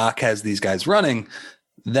sets Doc has these guys running,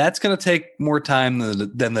 that's going to take more time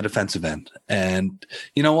than the defensive end. And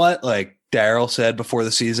you know what? Like Daryl said before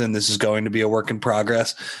the season, this is going to be a work in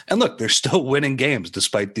progress. And look, they're still winning games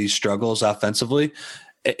despite these struggles offensively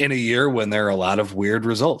in a year when there are a lot of weird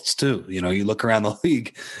results too. You know, you look around the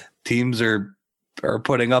league, teams are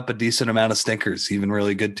putting up a decent amount of stinkers, even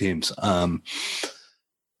really good teams. What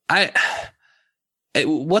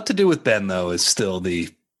to do with Ben though is still the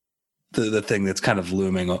thing that's kind of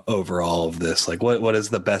looming over all of this. Like what is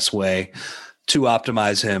the best way to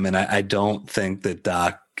optimize him? And I don't think that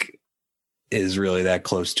Doc is really that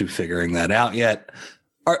close to figuring that out yet.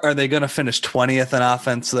 Are they going to finish 20th in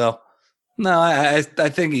offense though? No, I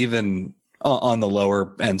think even on the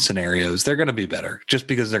lower end scenarios, they're going to be better just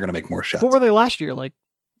because they're going to make more shots. What were they last year? Like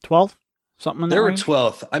 12th? Something in that range? They were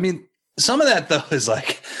 12th. I mean, some of that though is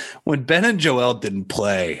like when Ben and Joel didn't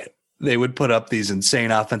play, they would put up these insane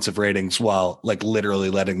offensive ratings while like literally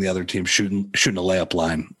letting the other team shooting a layup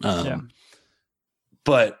line.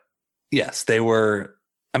 But yes, they were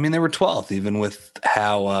 12th, even with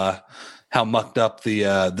how mucked up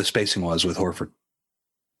the spacing was with Horford.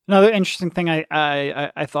 Another interesting thing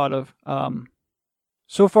I thought of,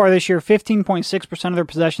 so far this year, 15.6% of their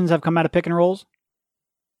possessions have come out of pick and rolls,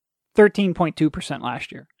 13.2%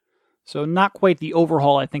 last year. So not quite the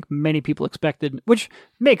overhaul I think many people expected, which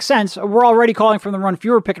makes sense. We're already calling for them to run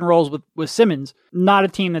fewer pick and rolls with Simmons, not a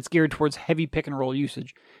team that's geared towards heavy pick and roll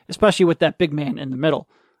usage, especially with that big man in the middle.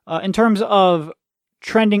 In terms of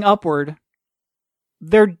trending upward,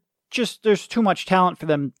 there's too much talent for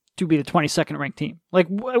them to be the 22nd ranked team. Like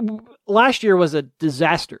last year was a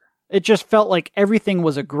disaster. It just felt like everything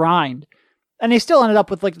was a grind. And they still ended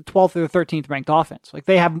up with like the 12th or the 13th ranked offense. Like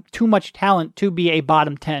they have too much talent to be a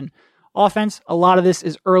bottom 10 offense. A lot of this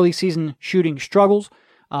is early season shooting struggles.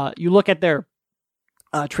 You look at their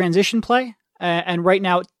transition play, and right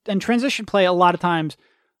now, and transition play a lot of times,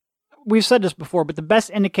 we've said this before, but the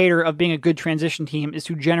best indicator of being a good transition team is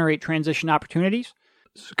to generate transition opportunities.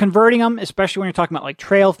 So converting them, especially when you're talking about like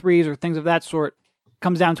trail threes or things of that sort,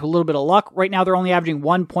 comes down to a little bit of luck. Right now, they're only averaging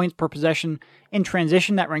 1 point per possession in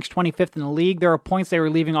transition. That ranks 25th in the league. There are points they were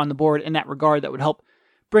leaving on the board in that regard that would help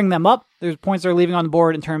bring them up. There's points they're leaving on the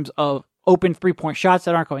board in terms of open 3-point shots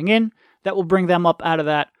that aren't going in. That will bring them up out of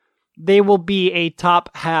that. They will be a top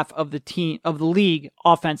half of the league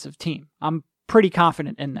offensive team. I'm pretty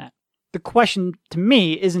confident in that. The question to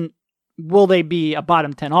me isn't will they be a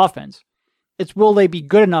bottom 10 offense? It's will they be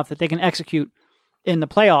good enough that they can execute in the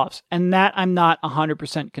playoffs? And that I'm not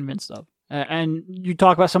 100% convinced of. And you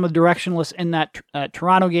talk about some of the directionless in that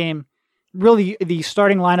Toronto game. Really, the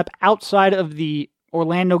starting lineup outside of the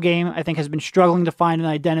Orlando game, I think, has been struggling to find an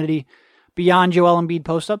identity beyond Joel Embiid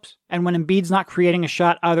post-ups. And when Embiid's not creating a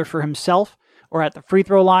shot either for himself or at the free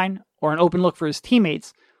throw line or an open look for his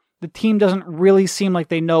teammates, the team doesn't really seem like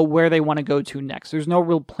they know where they want to go to next. There's no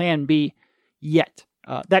real plan B yet.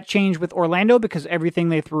 That changed with Orlando because everything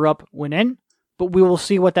they threw up went in, but we will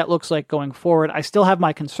see what that looks like going forward. I still have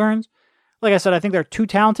my concerns. Like I said, I think they're too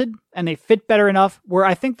talented and they fit better enough where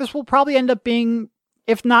I think this will probably end up being,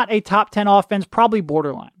 if not a top 10 offense, probably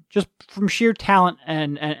borderline, just from sheer talent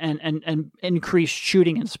and increased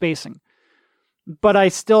shooting and spacing. But I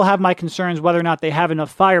still have my concerns whether or not they have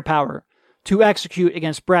enough firepower to execute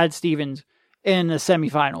against Brad Stevens in the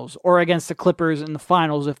semifinals or against the Clippers in the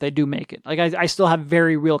finals if they do make it. Like I still have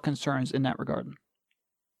very real concerns in that regard.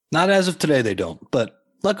 Not as of today, they don't. But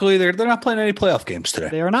luckily, they're not playing any playoff games today.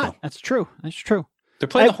 They are not. So. That's true. They're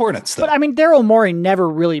playing the Hornets, though. But I mean, Daryl Morey never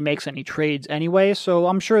really makes any trades anyway, so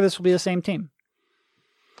I'm sure this will be the same team.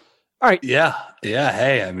 All right. Yeah.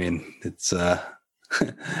 Hey, I mean, it's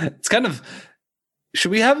it's kind of.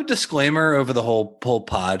 Should we have a disclaimer over the whole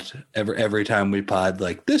pod every time we pod?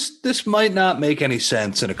 Like this might not make any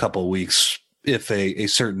sense in a couple of weeks if a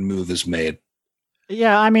certain move is made.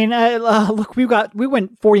 Yeah, I mean, look, we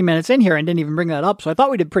went 40 minutes in here and didn't even bring that up, so I thought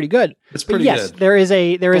we did pretty good. It's pretty good. There is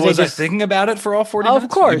a. Was I thinking about it for all 40 minutes?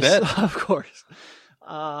 Of course.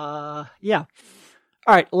 Yeah. All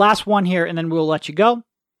right, last one here, and then we'll let you go.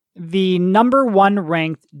 The number 1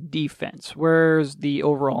 ranked defense. Where's the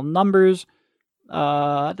overall numbers?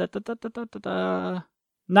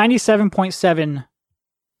 97.7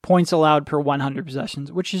 points allowed per 100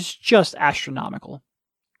 possessions, which is just astronomical.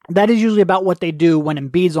 That is usually about what they do when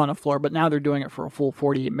Embiid's on the floor, but now they're doing it for a full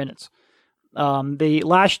 48 minutes.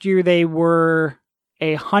 Last year they were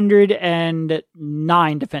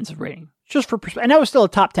 109 defensive rating, just for and that was still a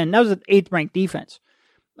top 10. That was an 8th ranked defense.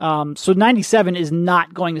 So 97 is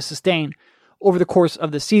not going to sustain over the course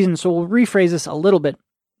of the season. So we'll rephrase this a little bit.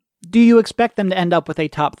 Do you expect them to end up with a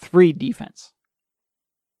top 3 defense?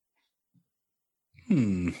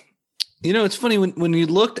 It's funny when you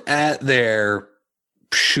looked at their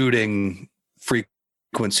shooting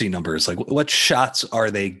frequency numbers, like what shots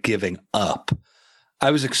are they giving up?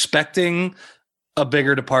 I was expecting a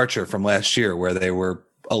bigger departure from last year where they were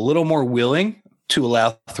a little more willing to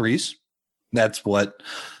allow threes. That's what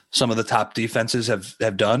some of the top defenses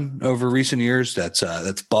have done over recent years. That's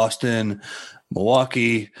Boston,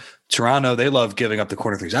 Milwaukee, Toronto. They love giving up the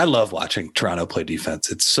corner threes. I love watching Toronto play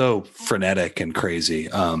defense. It's so frenetic and crazy.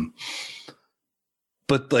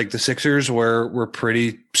 But like the Sixers were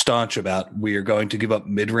pretty staunch about, we are going to give up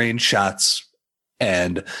mid-range shots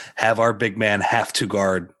and have our big man have to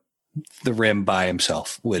guard the rim by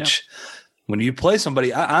himself, which when you play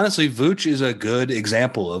somebody, honestly, Vooch is a good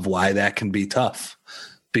example of why that can be tough.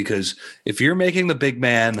 Because if you're making the big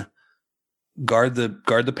man guard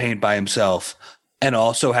the paint by himself and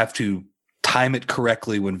also have to time it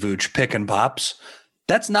correctly when Vooch pick and pops,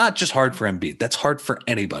 that's not just hard for Embiid. That's hard for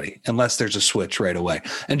anybody unless there's a switch right away.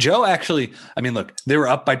 And Joe actually, look, they were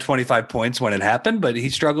up by 25 points when it happened, but he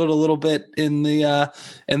struggled a little bit in the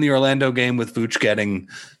Orlando game with Vooch getting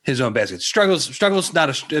his own basket. Struggles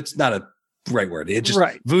it's not a right word. It just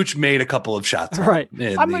Vooch made a couple of shots. Right.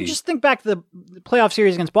 Just think back to the playoff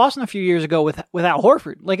series against Boston a few years ago without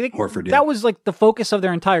Horford. Like Horford, that was like the focus of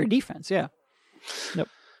their entire defense. Yeah. Yep.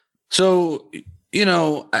 So,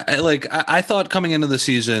 I thought coming into the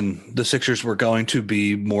season, the Sixers were going to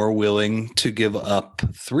be more willing to give up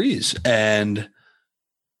threes, and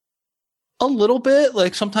a little bit,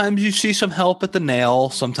 like sometimes you see some help at the nail.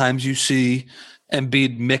 Sometimes you see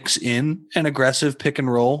Embiid mix in an aggressive pick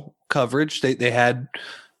and roll coverage. They had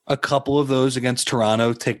a couple of those against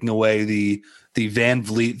Toronto, taking away the Van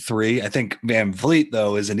Vliet 3. I think Van Vliet,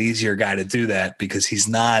 though, is an easier guy to do that because he's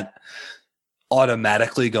not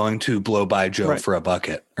automatically going to blow by Joe for a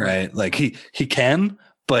bucket, right? Like he can,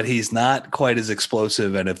 but he's not quite as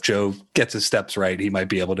explosive. And if Joe gets his steps right, he might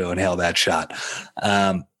be able to inhale that shot.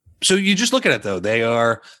 So you just look at it though. They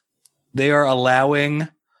are allowing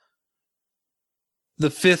the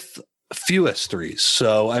 5th fewest threes.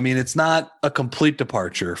 So, it's not a complete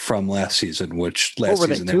departure from last season, which last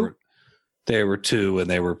season they were 2 and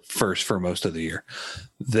they were first for most of the year.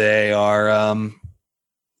 They are,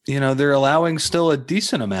 they're allowing still a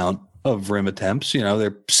decent amount of rim attempts.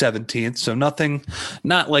 They're 17th. So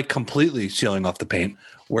not like completely sealing off the paint.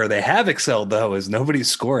 Where they have excelled though is nobody's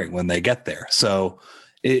scoring when they get there. So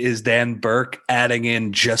is Dan Burke adding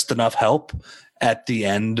in just enough help at the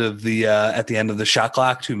end of the shot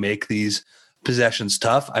clock to make these possessions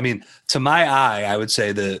tough? To my eye, I would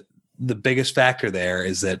say the biggest factor there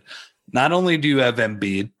is that not only do you have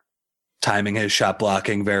Embiid timing his shot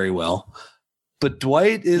blocking very well, but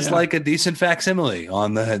Dwight is like a decent facsimile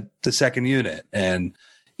on the second unit. And,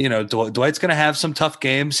 Dwight's going to have some tough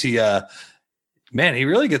games. He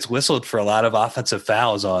really gets whistled for a lot of offensive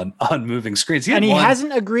fouls on moving screens. He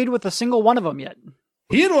hasn't agreed with a single one of them yet.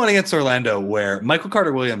 He had one against Orlando where Michael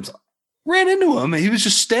Carter-Williams ran into him. And he was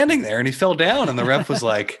just standing there and he fell down. And the ref was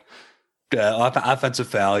like, offensive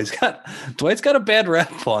foul. Dwight's got a bad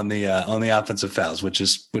rep on the offensive fouls, which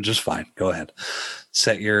is fine. Go ahead.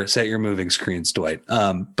 Set your moving screens, Dwight.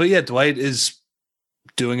 But yeah, Dwight is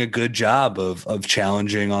doing a good job of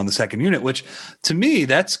challenging on the second unit, which to me,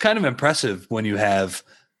 that's kind of impressive when you have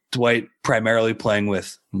Dwight primarily playing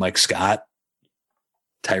with Mike Scott,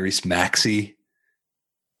 Tyrese Maxey,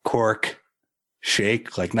 Cork,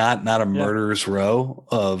 Shake, like not a murderer's row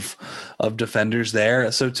of defenders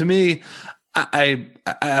there. So to me,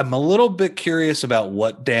 I'm a little bit curious about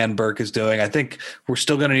what Dan Burke is doing. I think we're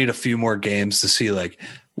still going to need a few more games to see like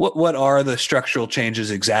what are the structural changes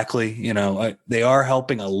exactly. They are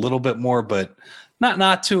helping a little bit more, but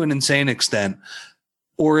not to an insane extent.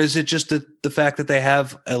 Or is it just the fact that they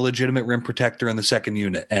have a legitimate rim protector in the second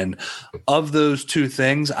unit? And of those two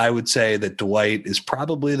things, I would say that Dwight is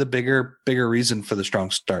probably the bigger reason for the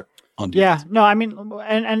strong start on defense. Yeah, no,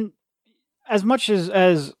 and as much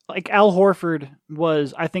as like Al Horford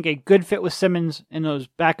was, I think, a good fit with Simmons in those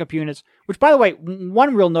backup units, which, by the way,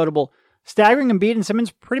 one real notable, staggering Embiid and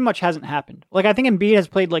Simmons pretty much hasn't happened. Like, I think Embiid has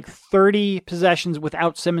played like 30 possessions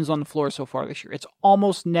without Simmons on the floor so far this year. It's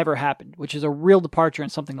almost never happened, which is a real departure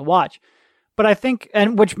and something to watch. But I think,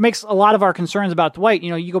 and which makes a lot of our concerns about Dwight,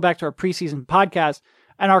 you go back to our preseason podcast,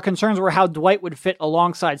 And our concerns were how Dwight would fit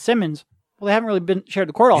alongside Simmons. Well, they haven't really been shared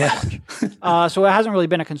the court all that much. So it hasn't really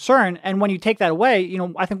been a concern. And when you take that away,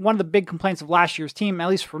 I think one of the big complaints of last year's team, at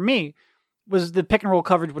least for me, was the pick and roll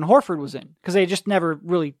coverage when Horford was in, because they just never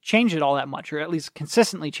really changed it all that much, or at least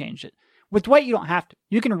consistently changed it. With Dwight, you don't have to.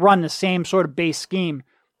 You can run the same sort of base scheme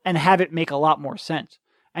and have it make a lot more sense.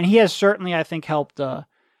 And he has certainly, I think, helped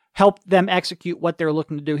them execute what they're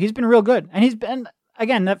looking to do. He's been real good. And he's been,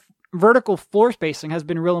 again, that vertical floor spacing has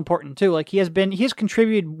been real important too. Like he has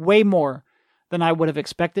contributed way more than I would have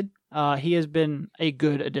expected. He has been a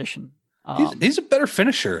good addition. He's a better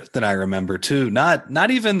finisher than I remember too. Not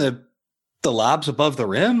even the lobs above the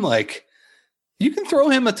rim. Like you can throw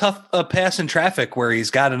him a pass in traffic where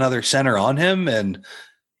he's got another center on him, and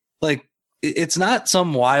like it's not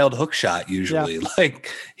some wild hook shot usually. Yeah. Like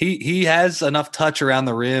he has enough touch around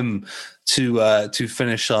the rim to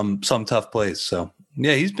finish some tough plays. So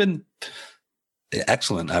yeah, he's been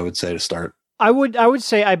excellent, I would say, to start. I would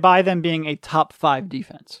say I buy them being a top 5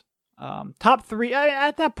 defense. Top 3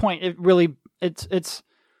 at that point, it's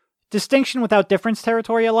distinction without difference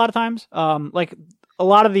territory a lot of times. Like a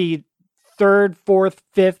lot of the 3rd, 4th,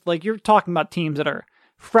 5th, like you're talking about teams that are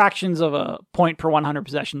fractions of a point per 100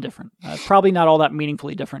 possession different. Probably not all that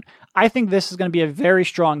meaningfully different. I think this is going to be a very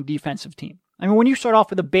strong defensive team. I mean, when you start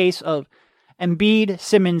off with a base of Embiid,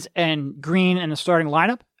 Simmons, and Green in the starting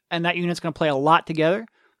lineup, and that unit's going to play a lot together,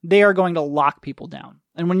 they are going to lock people down.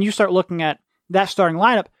 And when you start looking at that starting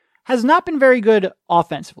lineup, has not been very good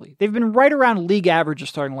offensively. They've been right around league average of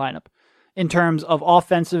starting lineup in terms of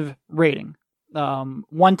offensive rating.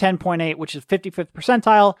 110.8, which is 55th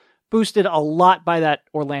percentile, boosted a lot by that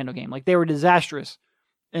Orlando game. Like they were disastrous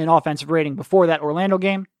in offensive rating before that Orlando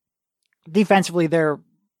game. Defensively, they're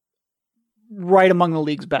right among the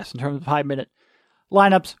league's best in terms of high minute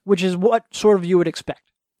lineups, which is what sort of you would expect.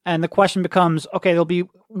 And the question becomes, okay, they'll be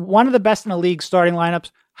one of the best in the league starting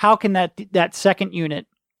lineups. How can that second unit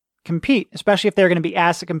compete, especially if they're going to be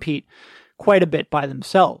asked to compete quite a bit by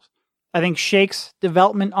themselves? I think Shake's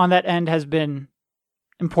development on that end has been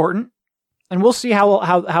important, and we'll see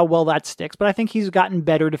how well that sticks. But I think he's gotten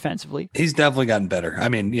better defensively. He's definitely gotten better. I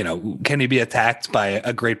mean, can he be attacked by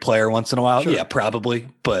a great player once in a while? Sure. Yeah, probably.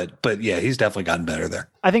 But yeah, he's definitely gotten better there.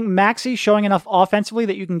 I think Maxey showing enough offensively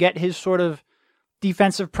that you can get his sort of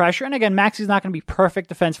defensive pressure. And again, Maxey's not going to be perfect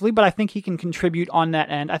defensively, but I think he can contribute on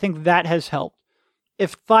that end. I think that has helped.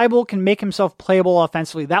 If Thibault can make himself playable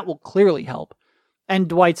offensively, that will clearly help. And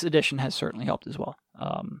Dwight's addition has certainly helped as well.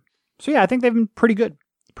 So yeah, I think they've been pretty good.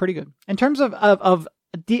 Pretty good. In terms of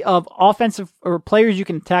offensive or players you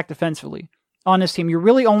can attack defensively on this team, you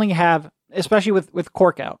really only have, especially with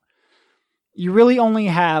Cork out, you really only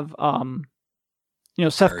have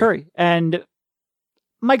Seth Curry. And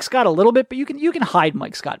Mike Scott a little bit, but you can hide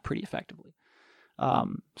Mike Scott pretty effectively.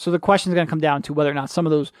 So the question is going to come down to whether or not some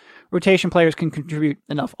of those rotation players can contribute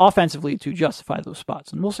enough offensively to justify those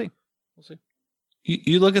spots, and we'll see.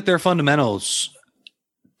 You look at their fundamentals;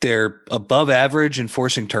 they're above average in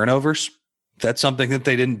forcing turnovers. That's something that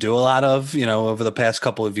they didn't do a lot of, over the past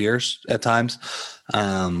couple of years at times.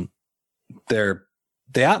 They're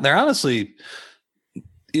honestly,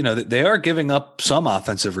 they are giving up some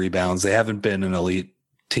offensive rebounds. They haven't been an elite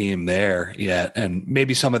team there yet, and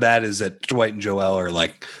maybe some of that is that Dwight and Joel are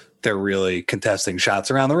like they're really contesting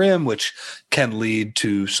shots around the rim, which can lead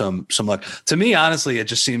to some luck. To me, honestly, it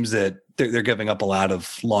just seems that they're giving up a lot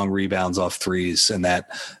of long rebounds off threes, and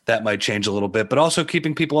that might change a little bit, but also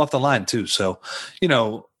keeping people off the line too. So,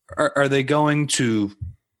 are they going to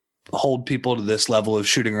hold people to this level of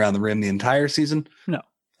shooting around the rim the entire season? No.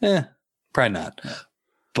 Probably not. No.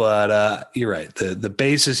 But you're right. The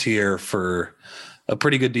base is here for a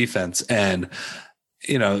pretty good defense. And,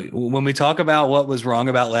 when we talk about what was wrong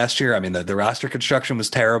about last year, I mean, the roster construction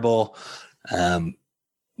was terrible.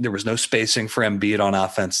 There was no spacing for Embiid on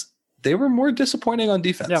offense. They were more disappointing on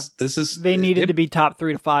defense. Yeah. They needed to be top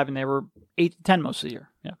 3 to 5, and they were 8 to 10 most of the year.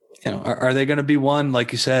 Yeah. Are they going to be one?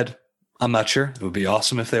 Like you said, I'm not sure. It would be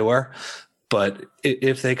awesome if they were. But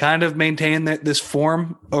if they kind of maintain this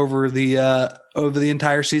form over the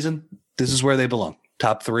entire season, this is where they belong,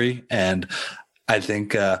 top 3. And I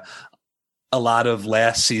think a lot of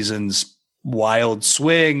last season's wild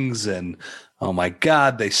swings and, oh my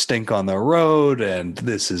God, they stink on the road and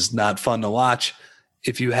this is not fun to watch.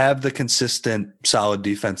 If you have the consistent, solid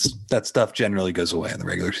defense, that stuff generally goes away in the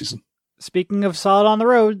regular season. Speaking of solid on the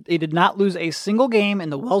road, they did not lose a single game in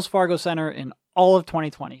the Wells Fargo Center in all of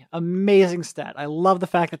 2020. Amazing stat. I love the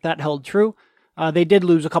fact that held true. They did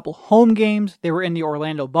lose a couple home games. They were in the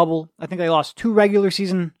Orlando bubble. I think they lost 2 regular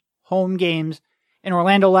season home games in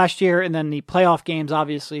Orlando last year, and then the playoff games,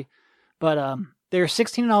 obviously. But They're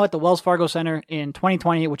 16-0 at the Wells Fargo Center in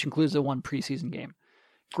 2020, which includes the one preseason game.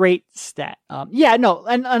 Great stat. And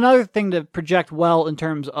another thing to project well in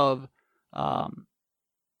terms of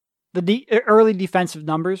the early defensive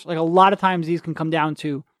numbers. Like a lot of times these can come down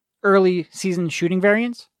to early season shooting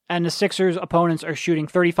variance, and the Sixers opponents are shooting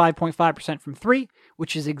 35.5% from three,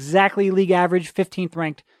 which is exactly league average, 15th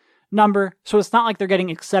ranked number. So it's not like they're getting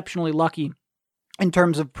exceptionally lucky in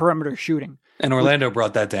terms of perimeter shooting. And Orlando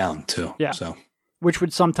brought that down too. Yeah. So, which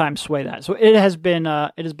would sometimes sway that. So it has been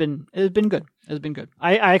good. It has been good.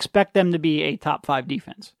 I expect them to be a top 5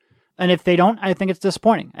 defense. And if they don't, I think it's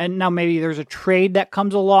disappointing. And now maybe there's a trade that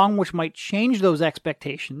comes along which might change those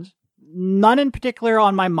expectations. None in particular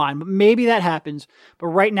on my mind, but maybe that happens. But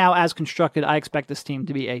right now, as constructed, I expect this team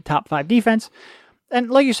to be a top 5 defense. And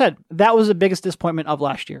like you said, that was the biggest disappointment of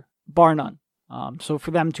last year, bar none. So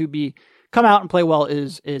for them to come out and play well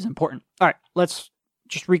is important. All right, let's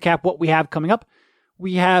just recap what we have coming up.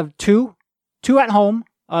 We have two at home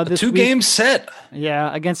this week. 2-game set.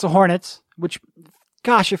 Yeah, against the Hornets, which,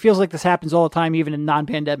 gosh, it feels like this happens all the time, even in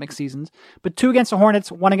non-pandemic seasons. But 2 against the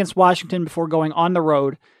Hornets, 1 against Washington before going on the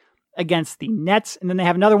road against the Nets, and then they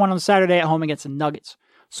have another one on Saturday at home against the Nuggets.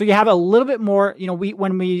 So you have a little bit more,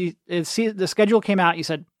 when we see the schedule came out, you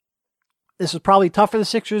said, this is probably tough for the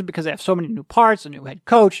Sixers because they have so many new parts, a new head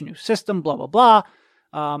coach, a new system, blah, blah, blah.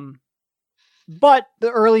 But the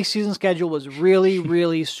early season schedule was really,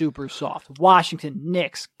 really super soft. Washington,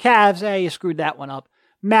 Knicks, Cavs, you screwed that one up.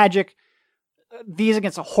 Magic, these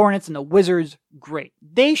against the Hornets and the Wizards, great.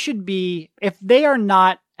 They should be, if they are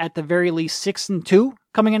not at the very least 6-2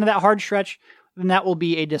 coming into that hard stretch, then that will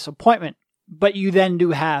be a disappointment. But you then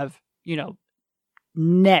do have,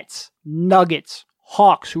 Nets, Nuggets,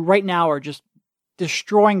 Hawks, who right now are just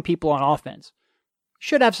destroying people on offense.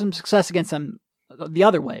 Should have some success against them the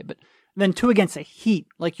other way, but then 2 against the Heat.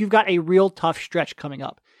 Like, you've got a real tough stretch coming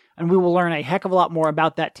up. And we will learn a heck of a lot more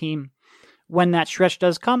about that team when that stretch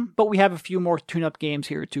does come, but we have a few more tune-up games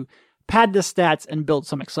here to pad the stats and build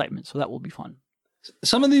some excitement, so that will be fun.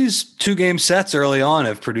 Some of these 2-game sets early on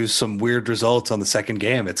have produced some weird results on the second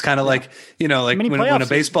game. It's kind of like, like when a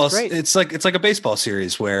baseball, it's like a baseball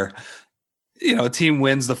series where, a team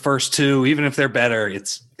wins the first 2, even if they're better,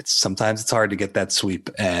 it's sometimes it's hard to get that sweep.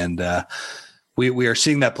 And we are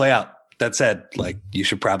seeing that play out. That said, you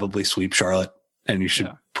should probably sweep Charlotte and you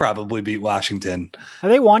should probably beat Washington.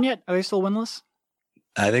 Have they won yet? Are they still winless?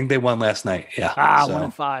 I think they won last night. Yeah.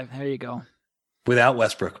 1-5. There you go. Without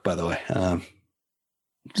Westbrook, by the way.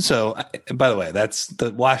 So, by the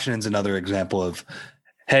way, Washington's another example of,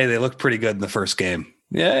 hey, they looked pretty good in the first game.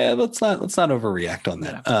 Yeah, let's not overreact on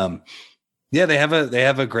that. Yeah. They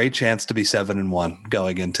have a great chance to be 7-1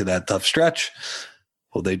 going into that tough stretch.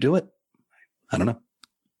 Will they do it? I don't know.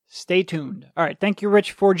 Stay tuned. All right, thank you,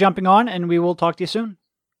 Rich, for jumping on, and we will talk to you soon.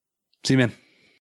 See you, man.